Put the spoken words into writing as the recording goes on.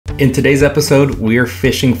In today's episode, we're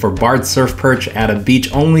fishing for barred surf perch at a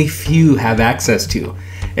beach only few have access to.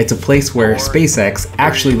 It's a place where SPACEX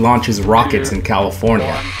actually launches rockets in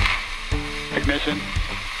California. Ignition.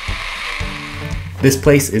 This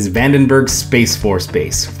place is Vandenberg Space Force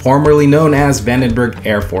Base, formerly known as Vandenberg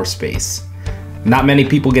Air Force Base. Not many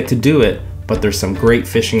people get to do it, but there's some great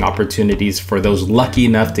fishing opportunities for those lucky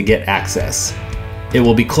enough to get access. It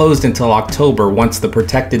will be closed until October once the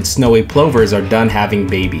protected snowy plovers are done having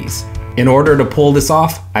babies. In order to pull this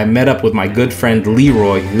off, I met up with my good friend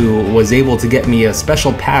Leroy, who was able to get me a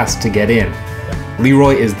special pass to get in.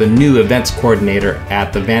 Leroy is the new events coordinator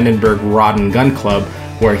at the Vandenberg Rod and Gun Club,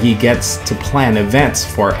 where he gets to plan events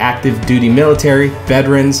for active duty military,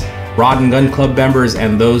 veterans, Rod and Gun Club members,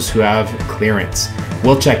 and those who have clearance.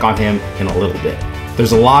 We'll check on him in a little bit.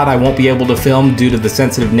 There's a lot I won't be able to film due to the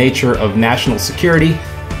sensitive nature of national security,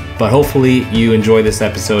 but hopefully you enjoy this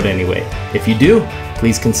episode anyway. If you do,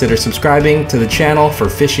 please consider subscribing to the channel for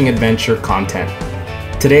fishing adventure content.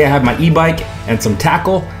 Today I have my e-bike and some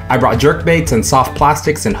tackle. I brought jerk baits and soft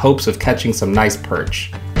plastics in hopes of catching some nice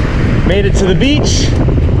perch. Made it to the beach.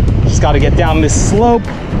 Just got to get down this slope.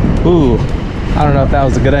 Ooh, I don't know if that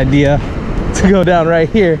was a good idea to go down right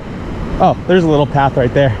here. Oh, there's a little path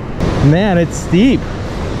right there. Man, it's steep.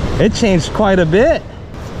 It changed quite a bit.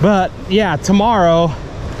 But yeah, tomorrow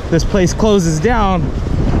this place closes down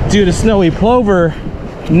due to snowy plover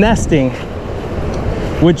nesting,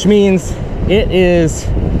 which means it is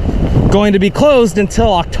going to be closed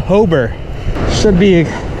until October. Should be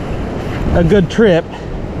a good trip.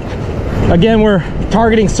 Again, we're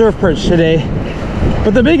targeting surf perch today,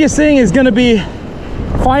 but the biggest thing is going to be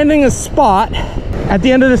finding a spot. At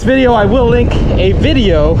the end of this video, I will link a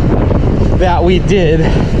video that we did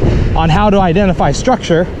on how to identify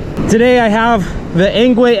structure. Today I have the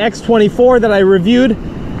Engwe X24 that I reviewed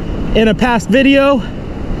in a past video.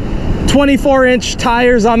 24-inch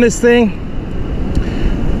tires on this thing,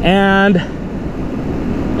 and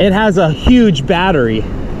it has a huge battery.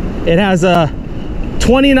 It has a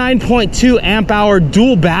 29.2 amp hour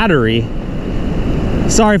dual battery.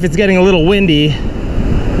 Sorry if it's getting a little windy.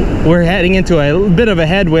 We're heading into a bit of a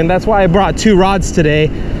headwind. That's why I brought two rods today.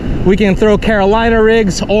 We can throw Carolina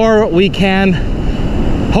rigs, or we can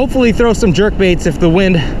hopefully throw some jerk baits if the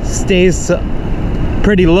wind stays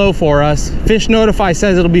pretty low for us. Fish Notify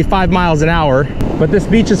says it'll be 5 miles an hour, but this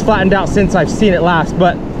beach is flattened out since I've seen it last.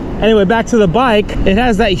 But anyway, back to the bike. It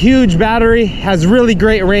has that huge battery, has really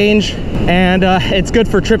great range, and it's good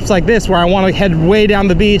for trips like this where I want to head way down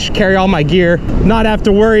the beach, carry all my gear, not have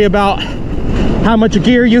to worry about how much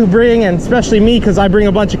gear you bring, and especially me because I bring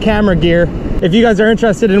a bunch of camera gear. If you guys are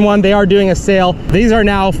interested in one, they are doing a sale. These are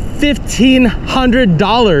now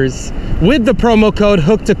 $1,500 with the promo code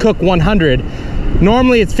HOOK2COOK100.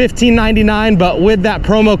 Normally it's $15.99, but with that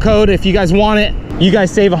promo code, if you guys want it, you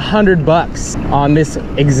guys save $100 on this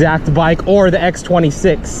exact bike or the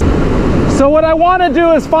X26. So what I want to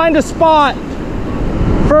do is find a spot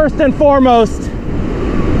first and foremost.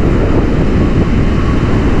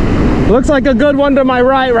 Looks like a good one to my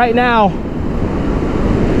right now.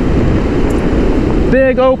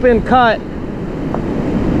 Big open cut.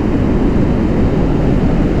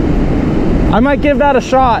 I might give that a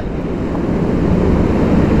shot.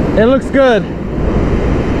 It looks good.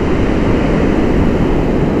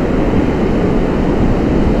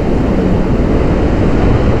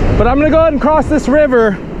 But I'm gonna go ahead and cross this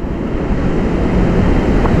river.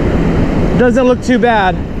 Doesn't look too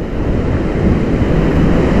bad.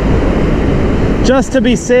 Just to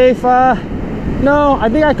be safe, no, I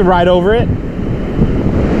think I could ride over it.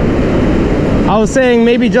 I was saying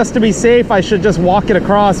maybe just to be safe, I should just walk it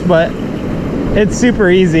across, but it's super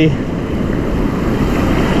easy.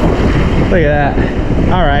 Look at that.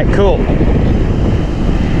 All right, cool.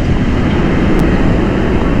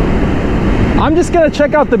 I'm just gonna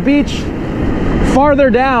check out the beach farther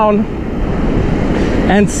down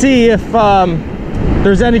and see if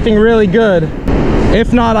there's anything really good.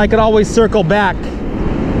 If not, I could always circle back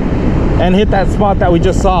and hit that spot that we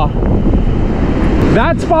just saw.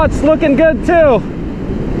 That spot's looking good too.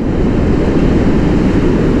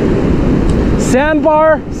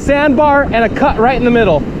 Sandbar, and a cut right in the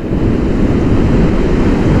middle.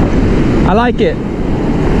 I like it.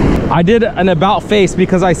 I did an about face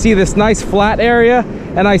because I see this nice flat area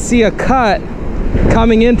and I see a cut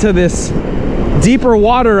coming into this deeper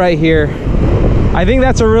water right here. I think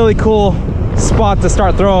that's a really cool spot to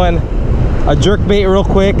start throwing a jerk bait real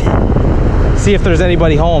quick. See if there's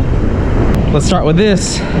anybody home. Let's start with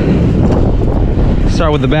this.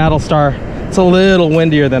 Start with the Battlestar. It's a little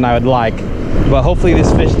windier than I would like, but hopefully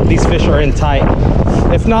these fish are in tight.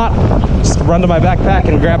 If not, just run to my backpack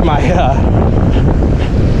and grab my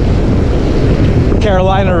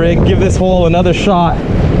Carolina rig, give this hole another shot.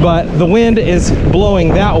 But the wind is blowing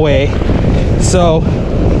that way, so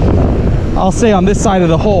I'll stay on this side of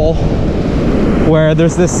the hole where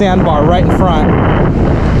there's this sandbar right in front.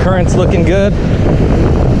 Current's looking good.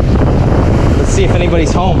 Let's see if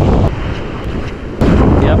anybody's home.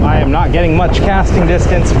 Yep, I am not getting much casting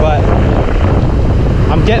distance, but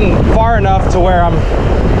I'm getting far enough to where I'm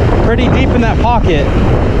pretty deep in that pocket.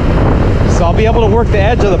 So I'll be able to work the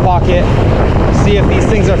edge of the pocket, see if these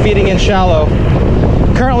things are feeding in shallow.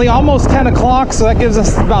 Currently almost 10 o'clock, so that gives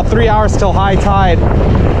us about 3 hours till high tide.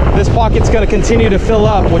 This pocket's going to continue to fill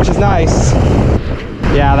up, which is nice.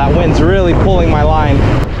 Yeah, that wind's really pulling my line.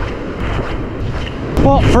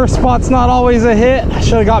 Well, first spot's not always a hit. I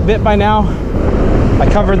should have got bit by now. I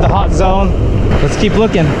covered the hot zone. Let's keep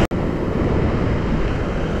looking.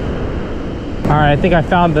 All right, I think I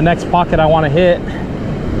found the next pocket I want to hit,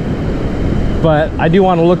 but I do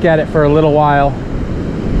want to look at it for a little while.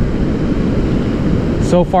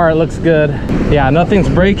 So far it looks good. Yeah, nothing's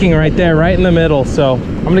breaking right there, right in the middle, so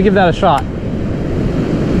I'm gonna give that a shot.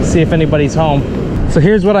 See if anybody's home. So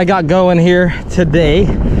here's what I got going here today.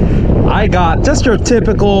 I got just your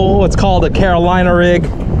typical, what's called a Carolina rig.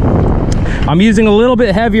 I'm using a little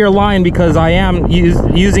bit heavier line because I am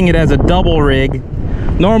using it as a double rig.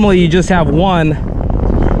 Normally you just have one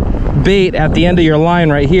bait at the end of your line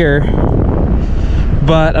right here,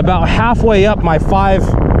 but about halfway up my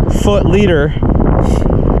 5-foot leader,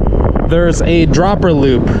 there's a dropper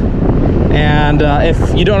loop. And if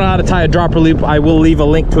you don't know how to tie a dropper loop, I will leave a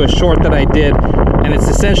link to a short that I did, and it's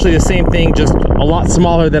essentially the same thing, just a lot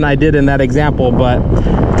smaller than I did in that example. But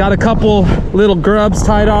got a couple little grubs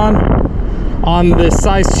tied on this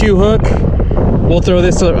size 2 hook. We'll throw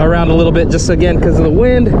this around a little bit just again because of the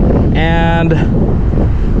wind, and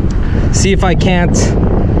see if I can't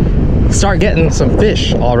start getting some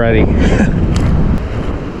fish already.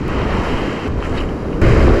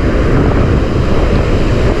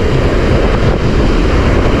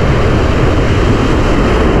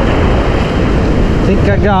 I think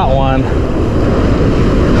I got one.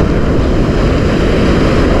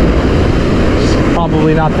 It's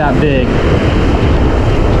probably not that big.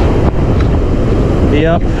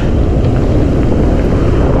 Yep.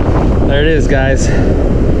 There it is, guys.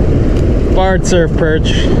 Barred surf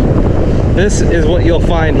perch. This is what you'll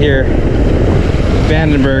find here,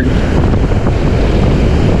 Vandenberg.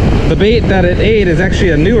 The bait that it ate is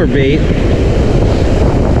actually a newer bait.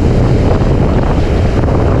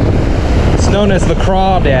 It's known as the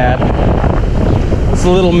crawdad. It's a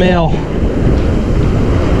little male.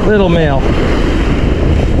 Little male.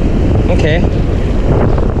 Okay.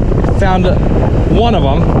 Found one of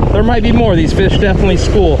them. There might be more. These fish definitely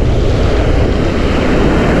school.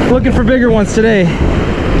 Looking for bigger ones today.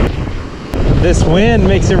 This wind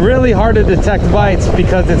makes it really hard to detect bites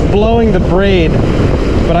because it's blowing the braid.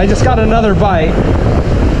 But I just got another bite.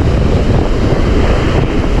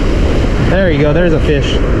 There you go. There's a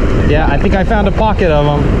fish. Yeah, I think I found a pocket of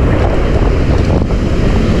them.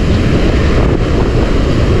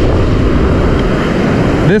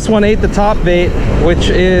 This one ate the top bait, which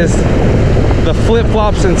is the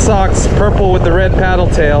flip-flops and socks, purple with the red paddle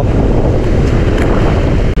tail.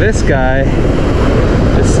 This guy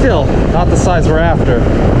is still not the size we're after.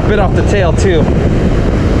 Bit off the tail too.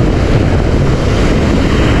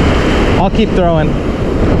 I'll keep throwing.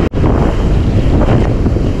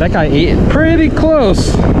 That guy ate it pretty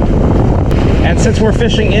close. And since we're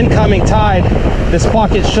fishing incoming tide, this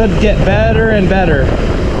pocket should get better and better,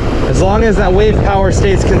 as long as that wave power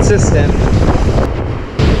stays consistent.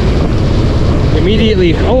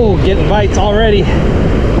 Immediately, oh, getting bites already.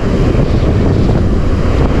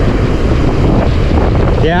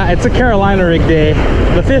 Yeah, it's a Carolina rig day.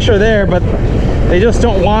 The fish are there, but they just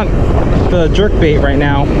don't want the jerk bait right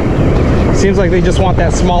now. Seems like they just want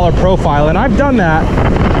that smaller profile, and I've done that.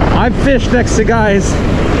 I've fished next to guys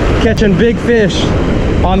catching big fish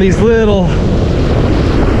on these little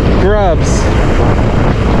grubs.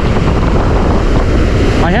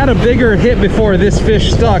 I had a bigger hit before this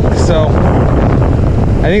fish stuck, so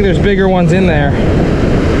I think there's bigger ones in there.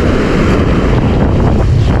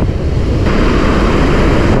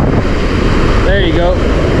 There you go.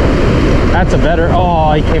 That's a better,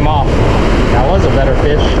 oh, he came off. That was a better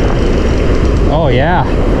fish. Oh yeah.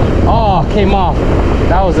 Oh, came off.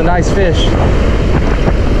 That was a nice fish.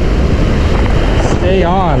 Stay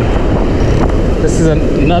on. This is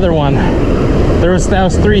another one. That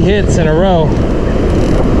was 3 hits in a row.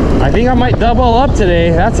 I think I might double up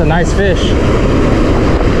today. That's a nice fish.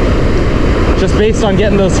 just based on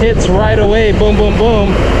getting those hits right away, boom, boom, boom,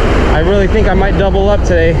 I really think I might double up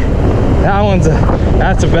today.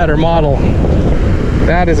 That's a better model.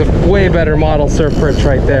 That is a way better model surf perch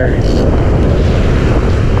right there.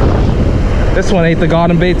 This one ate the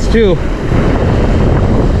bottom baits too.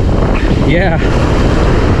 Yeah.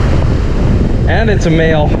 And it's a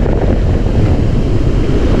male.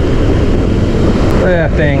 Look at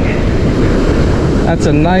that thing. That's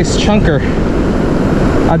a nice chunker.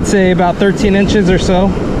 I'd say about 13 inches or so.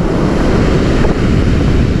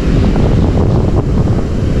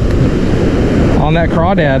 On that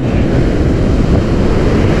crawdad.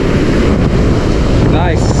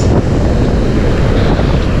 Nice.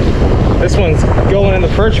 This one's going in the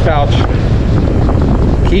perch pouch.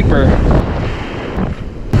 Keeper.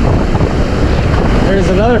 There's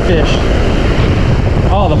another fish.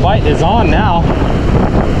 Oh, the bite is on now.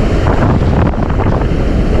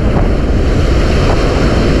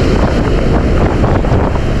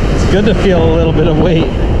 It's good to feel a little bit of weight.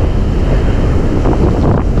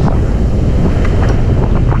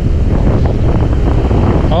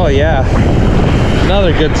 Oh yeah,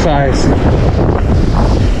 another good size.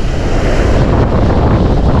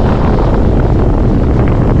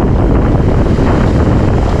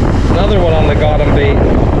 Another one on the bottom bait.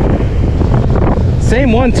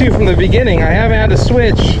 Same one too from the beginning. I haven't had to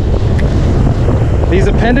switch. These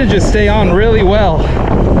appendages stay on really well.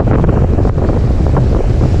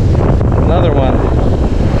 Another one.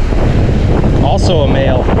 Also a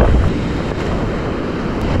male.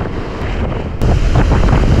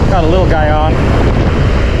 Got a little guy on.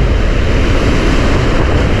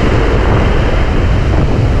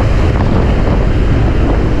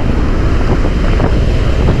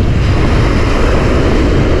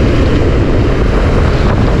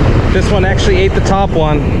 This one actually ate the top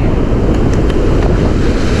one.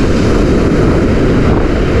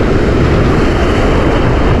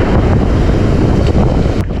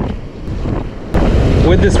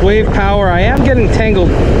 With this wave power, I am getting tangled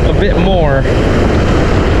a bit more.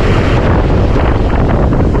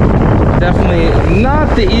 Definitely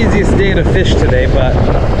not the easiest day to fish today, but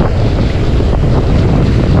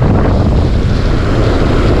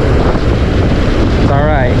it's all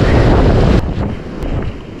right.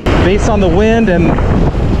 Based on the wind and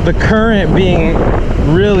the current being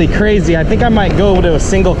really crazy, I think I might go to a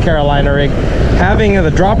single Carolina rig. Having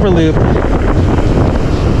the dropper loop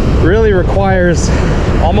really requires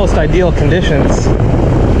almost ideal conditions.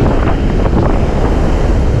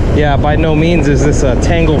 Yeah, by no means is this a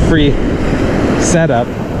tangle-free setup.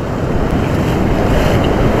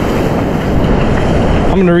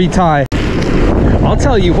 I'm gonna retie. I'll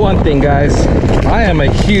tell you one thing, guys. I am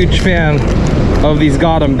a huge fan of these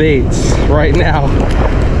bottom baits right now.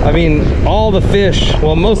 I mean, all the fish,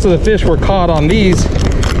 well, most of the fish were caught on these,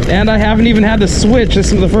 and I haven't even had to switch.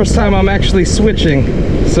 This is the first time I'm actually switching.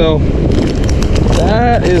 So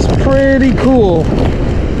that is pretty cool.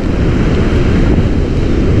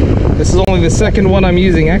 This is only the second one I'm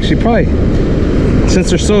using. Actually, probably, since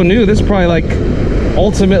they're so new, this is probably like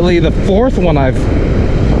ultimately the fourth one I've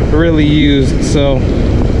really used. So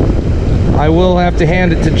I will have to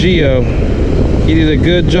hand it to Gio. He did a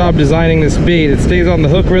good job designing this bait. It stays on the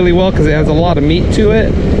hook really well because it has a lot of meat to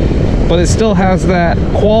it, but it still has that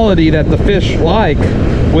quality that the fish like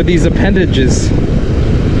with these appendages.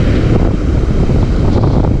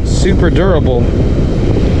 Super durable.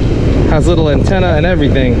 Has little antenna and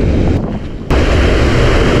everything.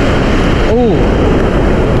 Oh.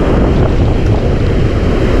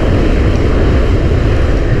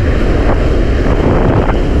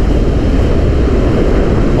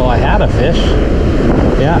 Well, I had a fish.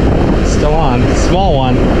 Yeah, still on. Small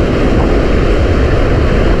one.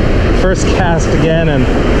 First cast again, and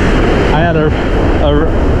I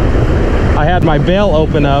had my bail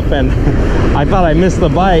open up, and I thought I missed the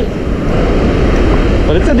bite,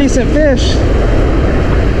 but it's a decent fish.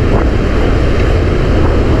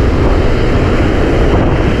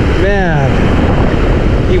 Man,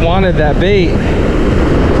 he wanted that bait.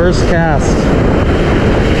 First cast.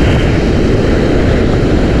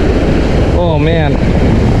 Oh man,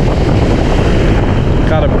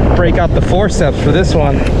 gotta break out the forceps for this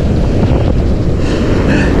one.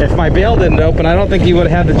 If my bail didn't open, I don't think he would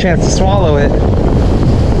have had the chance to swallow it.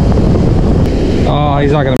 Oh,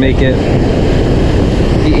 he's not gonna make it.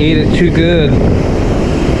 He ate it too good.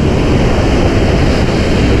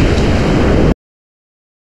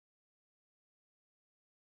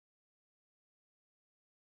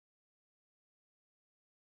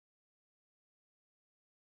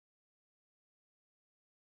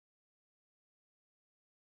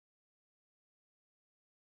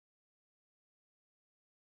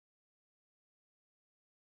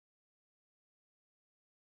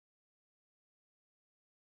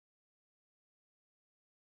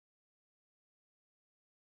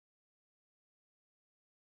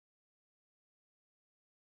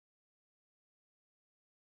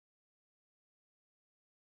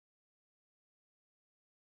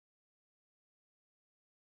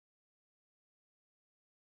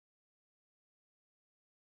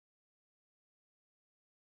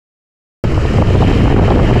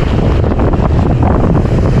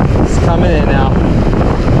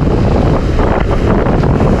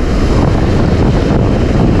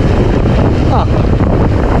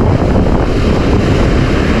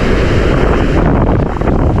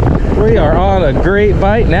 great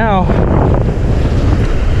bite now.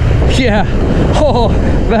 Yeah. Oh,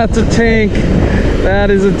 that's a tank. That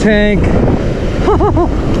is a tank.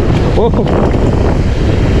 Whoa.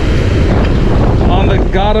 On the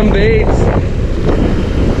got 'em baits.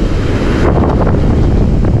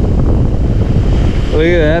 Look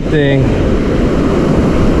at that thing.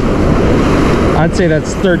 I'd say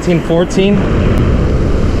that's 13, 14.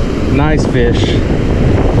 Nice fish.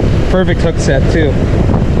 Perfect hook set too.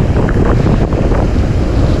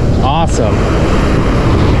 Awesome.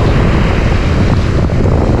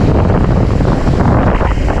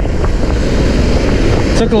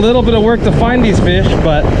 Took a little bit of work to find these fish,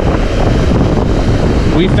 but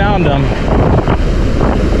we found them.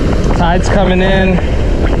 Tide's coming in.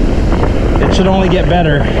 It should only get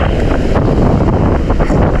better. I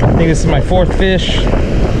think this is my 4th fish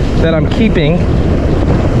that I'm keeping.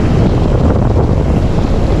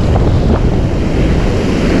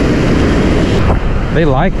 They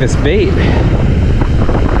like this bait.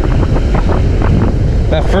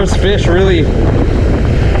 That first fish really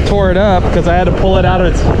tore it up because I had to pull it out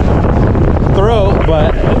of its throat,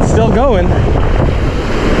 but it's still going.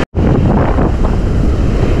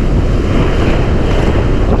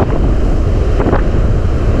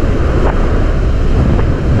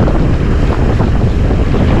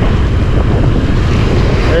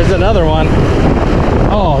 There's another one.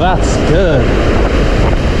 Oh, that's good.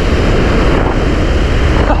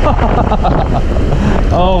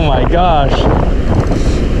 Oh my gosh.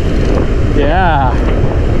 Yeah.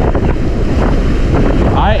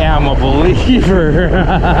 I am a believer.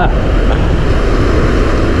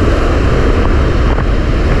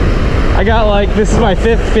 I got like, this is my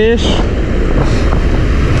 5th fish.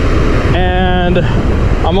 And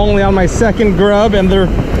I'm only on my 2nd grub and they're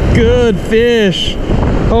good fish.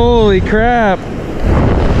 Holy crap.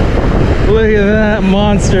 Look at that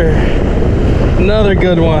monster. Another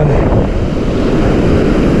good one.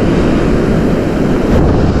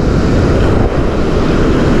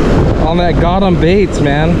 On that got 'em baits,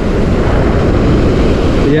 man.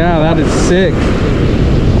 Yeah, that is sick.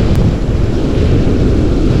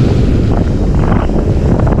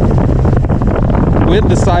 With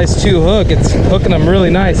the size 2 hook, it's hooking them really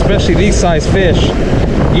nice, especially these size fish.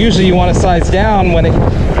 Usually you want to size down when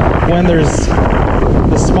there's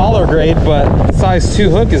the smaller grade, but size 2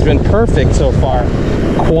 hook has been perfect so far.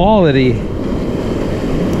 Quality.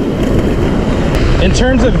 In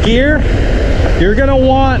terms of gear, you're gonna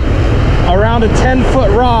want around a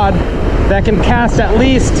 10-foot rod that can cast at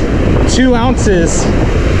least 2 ounces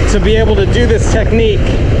to be able to do this technique.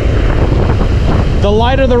 The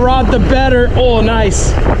lighter the rod, the better. Oh,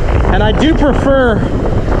 nice. And I do prefer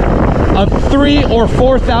a 3 or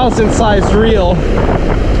 4,000 size reel.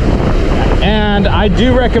 And I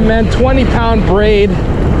do recommend 20-pound braid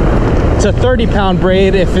to 30-pound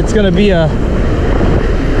braid if it's gonna be a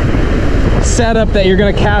setup that you're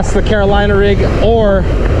gonna cast the Carolina rig or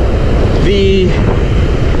the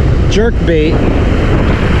jerk bait.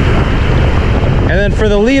 And then for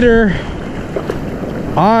the leader,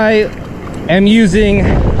 I am using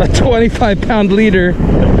a 25-pound leader.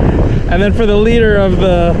 And then for the leader of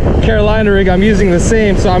the Carolina rig, I'm using the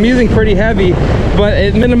same. So I'm using pretty heavy, but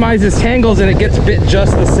it minimizes tangles and it gets bit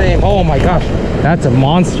just the same. Oh my gosh, that's a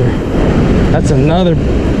monster. That's another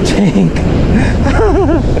tank.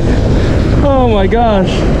 Oh my gosh,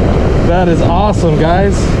 that is awesome,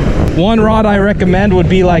 guys. One rod I recommend would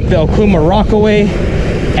be like the Okuma Rockaway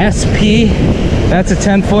SP. That's a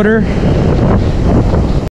 10-footer.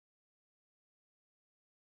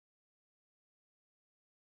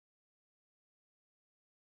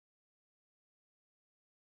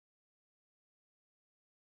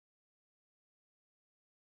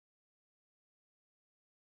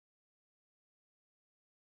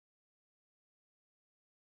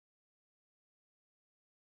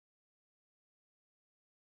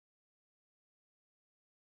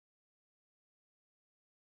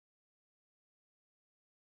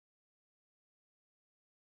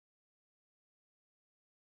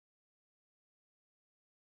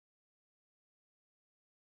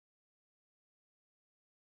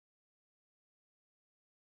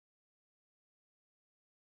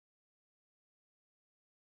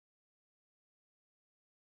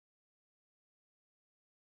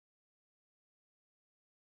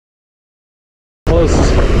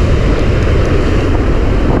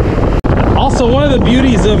 Also, one of the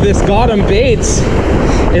beauties of this got 'em baits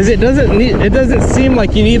is it doesn't seem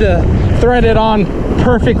like you need to thread it on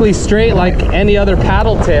perfectly straight like any other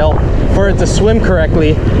paddle tail for it to swim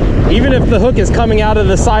correctly. Even if the hook is coming out of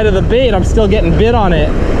the side of the bait, I'm still getting bit on it.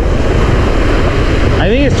 I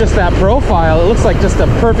think it's just that profile. It looks like just a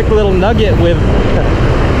perfect little nugget with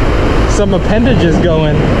some appendages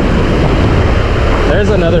going. There's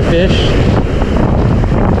another fish.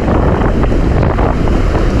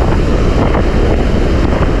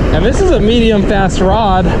 And this is a medium fast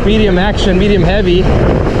rod, medium action, medium heavy.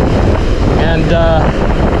 And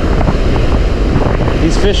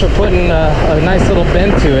these fish are putting a nice little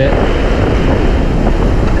bend to it.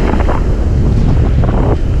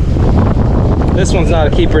 This one's not a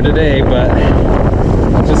keeper today, but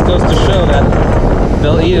it just goes to show that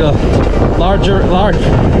they'll eat a large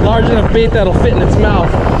enough bait that'll fit in its mouth.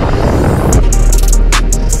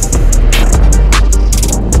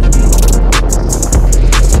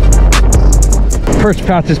 Perch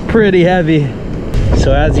pouch is pretty heavy.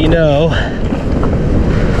 So as you know,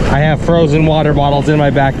 I have frozen water bottles in my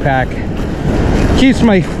backpack. Keeps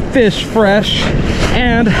my fish fresh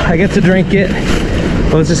and I get to drink it.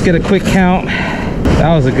 Let's just get a quick count.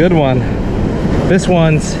 That was a good one. This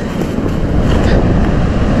one's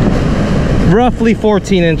roughly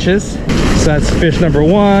 14 inches. So that's fish number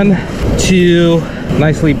 1, 2,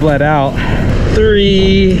 nicely bled out.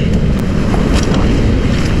 3,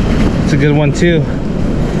 it's a good one too.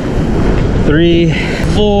 3,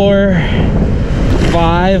 4,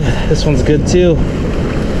 5, this one's good too.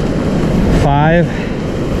 5,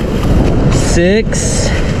 6,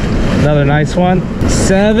 another nice one.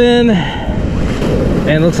 7, and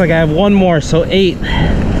it looks like I have one more, so 8.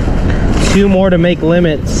 2 more to make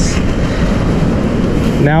limits.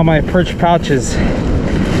 Now my perch pouch is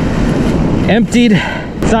emptied.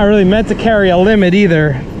 It's not really meant to carry a limit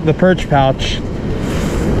either, the perch pouch.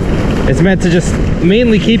 It's meant to just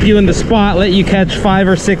mainly keep you in the spot, let you catch 5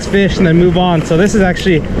 or 6 fish and then move on. So this is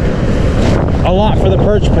actually a lot for the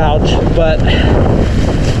perch pouch, but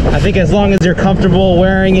I think as long as you're comfortable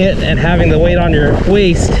wearing it and having the weight on your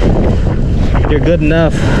waist, you're good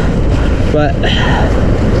enough. But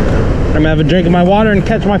I'm gonna have a drink of my water and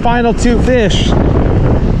catch my final 2 fish.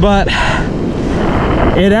 But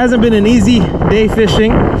it hasn't been an easy day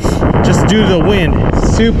fishing just due to the wind.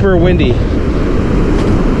 Super windy.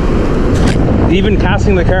 Even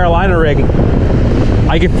casting the Carolina rig,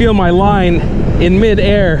 I can feel my line in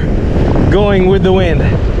mid-air going with the wind.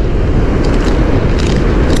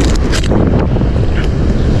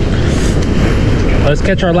 Let's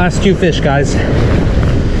catch our last 2 fish, guys.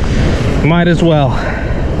 Might as well.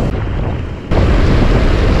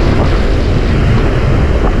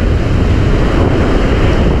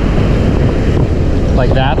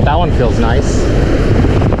 Like that. That one feels nice.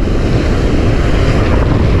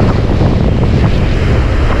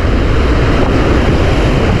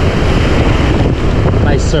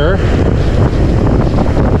 Nice, sir.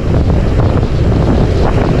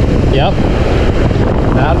 Yep.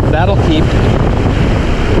 That'll keep.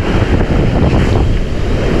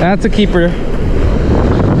 That's a keeper.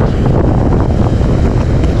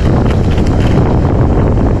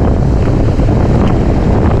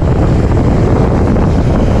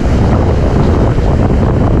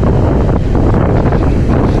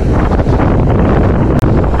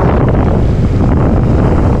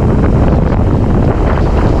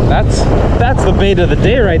 That's the bait of the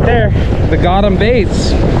day right there. The Gotham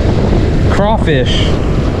baits. Crawfish.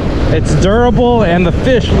 It's durable and the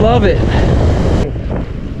fish love it.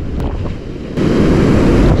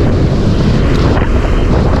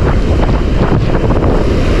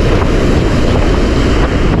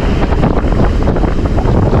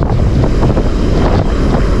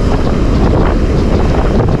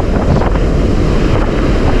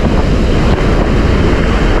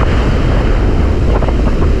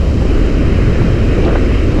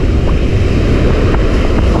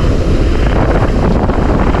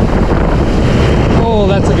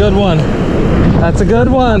 Good one. That's a good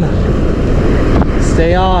one.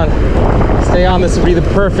 Stay on. Stay on. This would be the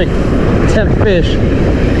perfect 10th fish.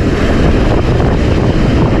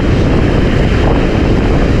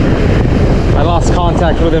 I lost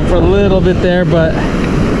contact with him for a little bit there, but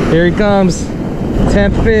here he comes.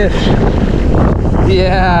 10th fish.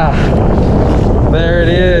 Yeah. There it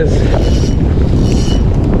is.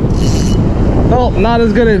 Well, not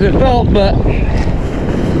as good as it felt, but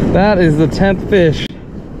that is the 10th fish.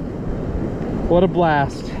 What a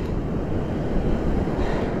blast.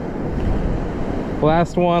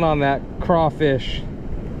 Last one on that crawfish.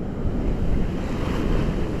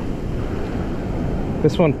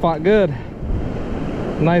 This one fought good.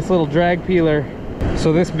 Nice little drag peeler.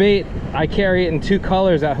 So this bait, I carry it in 2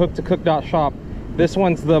 colors at hooktocook.shop. This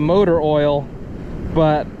one's the motor oil,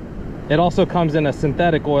 but it also comes in a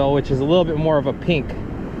synthetic oil, which is a little bit more of a pink.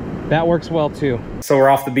 That works well too. So we're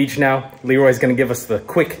off the beach now. Leroy's gonna give us the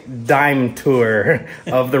quick dime tour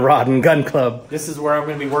of the Rod and Gun Club. This is where I'm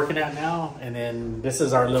gonna be working at now. And then this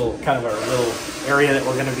is our little, kind of our little area that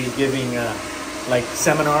we're gonna be giving like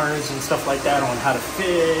seminars and stuff like that on how to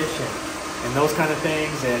fish and those kind of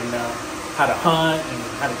things, and how to hunt and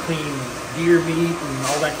how to clean deer meat and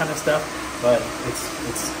all that kind of stuff. But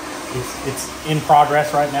it's in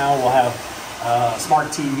progress right now. We'll have smart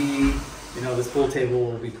TV. You know, this pool table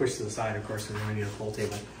will be pushed to the side, of course, because we need a pool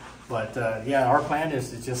table. But yeah, our plan is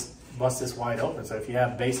to just bust this wide open. So if you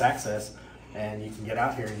have base access and you can get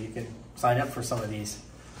out here, you can sign up for some of these,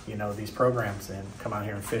 you know, these programs and come out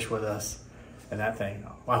here and fish with us and that thing.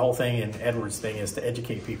 My whole thing and Edward's thing is to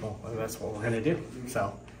educate people. And that's what we're gonna do.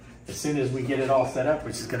 So as soon as we get it all set up,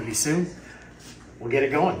 which is gonna be soon, we'll get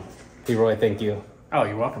it going. Leroy, thank you. Oh,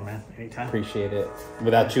 you're welcome, man. Anytime. Appreciate it.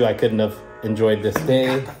 Without you, I couldn't have enjoyed this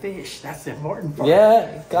day. Got the fish. That's the important part.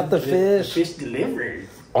 Yeah, got the fish. The fish delivered.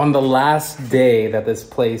 On the last day that this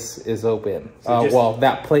place is open, well,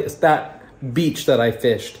 that place, that beach that I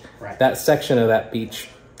fished, right, that section of that beach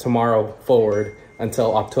tomorrow forward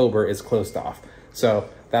until October is closed off. So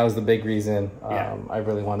that was the big reason I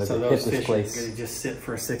really wanted to hit this place. Are gonna just sit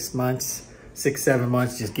for 6 months, 7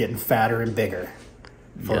 months, just getting fatter and bigger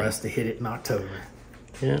for us to hit it in October.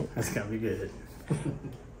 Yeah, that's gonna be good.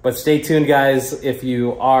 But stay tuned, guys. If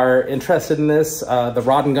you are interested in this, the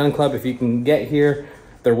Rod and Gun Club, if you can get here,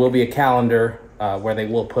 there will be a calendar where they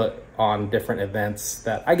will put on different events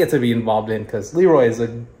that I get to be involved in, because Leroy is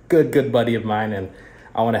a good buddy of mine and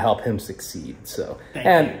I want to help him succeed. So,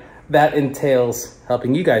 and that entails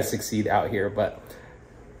helping you guys succeed out here. But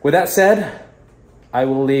with that said, I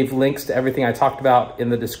will leave links to everything I talked about in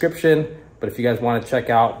the description. But if you guys want to check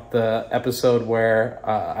out the episode where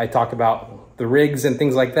I talk about the rigs and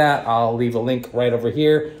things like that, I'll leave a link right over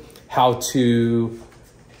here. How to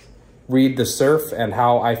read the surf and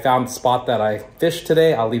how I found the spot that I fished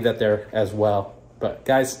today, I'll leave that there as well. But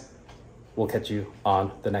guys, we'll catch you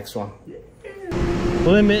on the next one.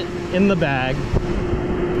 Limit in the bag.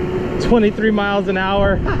 23 miles an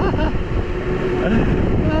hour.